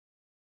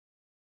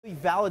We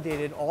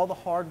validated all the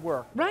hard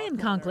work. Ryan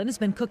Conklin has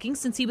been cooking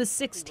since he was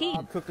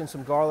 16. Cooking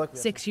some garlic.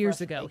 6 years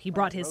ago, he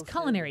brought his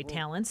culinary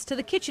talents to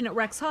the kitchen at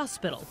Rex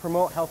Hospital. To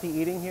promote healthy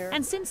eating here.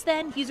 And since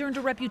then, he's earned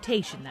a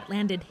reputation that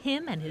landed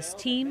him and his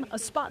team a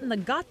spot in the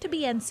Got to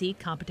Be NC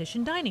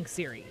competition dining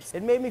series.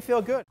 It made me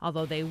feel good.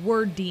 Although they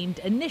were deemed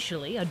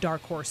initially a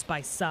dark horse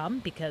by some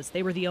because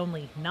they were the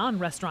only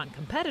non-restaurant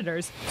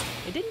competitors,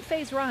 it didn't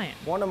faze Ryan.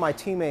 One of my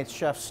teammates,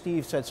 Chef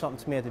Steve, said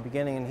something to me at the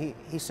beginning, and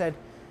he said,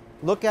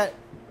 look at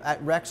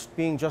Rex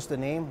being just a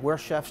name. We're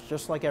chefs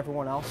just like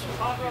everyone else.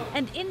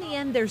 And in the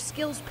end, their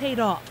skills paid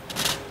off,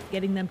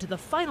 getting them to the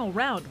final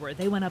round where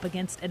they went up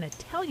against an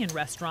Italian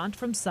restaurant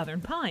from Southern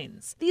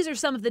Pines. These are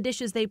some of the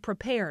dishes they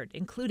prepared,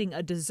 including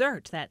a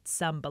dessert that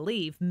some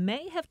believe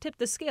may have tipped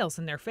the scales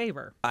in their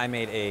favor. I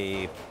made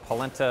a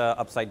polenta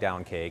upside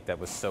down cake that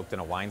was soaked in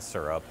a wine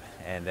syrup,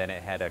 and then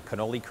it had a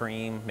cannoli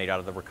cream made out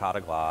of the ricotta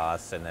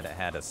glass, and then it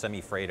had a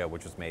semifreddo,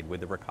 which was made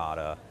with the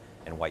ricotta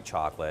and white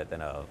chocolate, then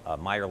a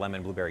Meyer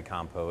lemon blueberry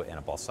compote, and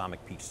a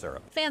balsamic peach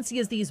syrup. Fancy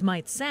as these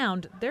might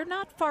sound, they're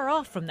not far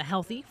off from the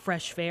healthy,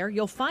 fresh fare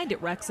you'll find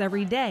at Rex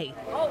every day.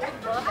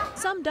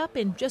 Summed up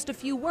in just a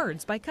few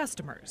words by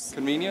customers.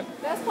 Convenient.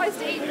 Best place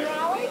to eat in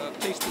Raleigh?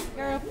 Tasty.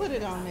 Girl, put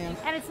it on there.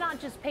 And it's not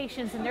just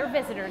patients and their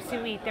visitors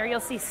who eat there.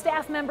 You'll see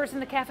staff members in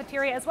the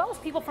cafeteria as well as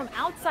people from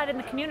outside in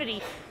the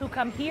community who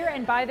come here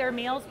and buy their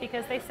meals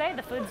because they say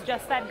the food's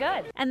just that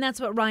good. And that's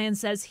what Ryan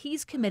says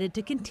he's committed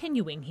to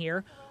continuing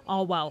here,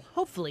 all while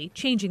hopefully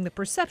changing the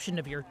perception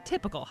of your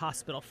typical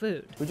hospital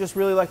food. We just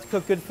really like to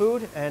cook good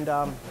food and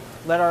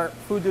let our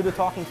food do the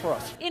talking for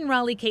us. In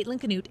Raleigh, Caitlin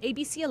Canute,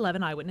 ABC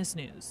 11 Eyewitness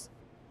News.